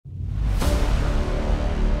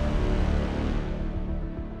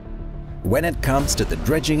When it comes to the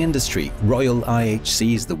dredging industry, Royal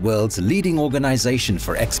IHC is the world's leading organization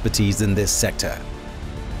for expertise in this sector.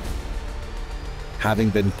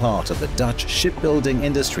 Having been part of the Dutch shipbuilding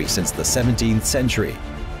industry since the 17th century,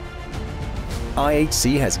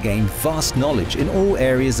 IHC has gained vast knowledge in all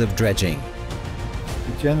areas of dredging.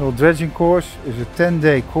 The General Dredging course is a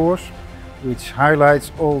 10-day course which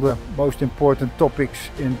highlights all the most important topics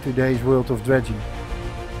in today's world of dredging.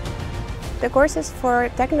 The course is for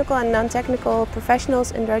technical and non-technical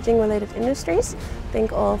professionals in dredging-related industries.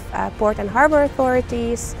 Think of port and harbor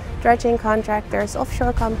authorities, dredging contractors,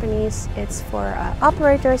 offshore companies. It's for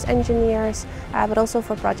operators, engineers, but also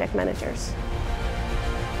for project managers.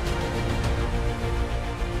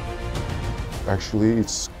 Actually,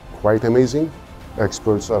 it's quite amazing.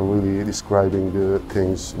 Experts are really describing the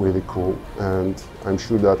things really cool, and I'm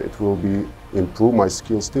sure that it will improve my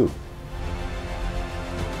skills too.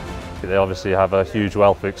 They obviously have a huge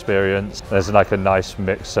wealth of experience. There's like a nice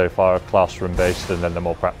mix so far, classroom-based and then the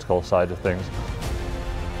more practical side of things.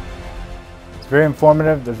 It's very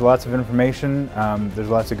informative, there's lots of information, there's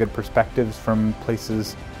lots of good perspectives from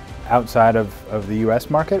places outside of the US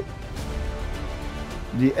market.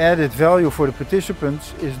 The added value for the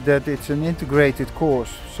participants is that it's an integrated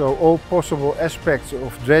course, so all possible aspects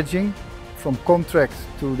of dredging, from contract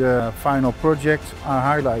to the final project, are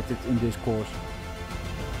highlighted in this course.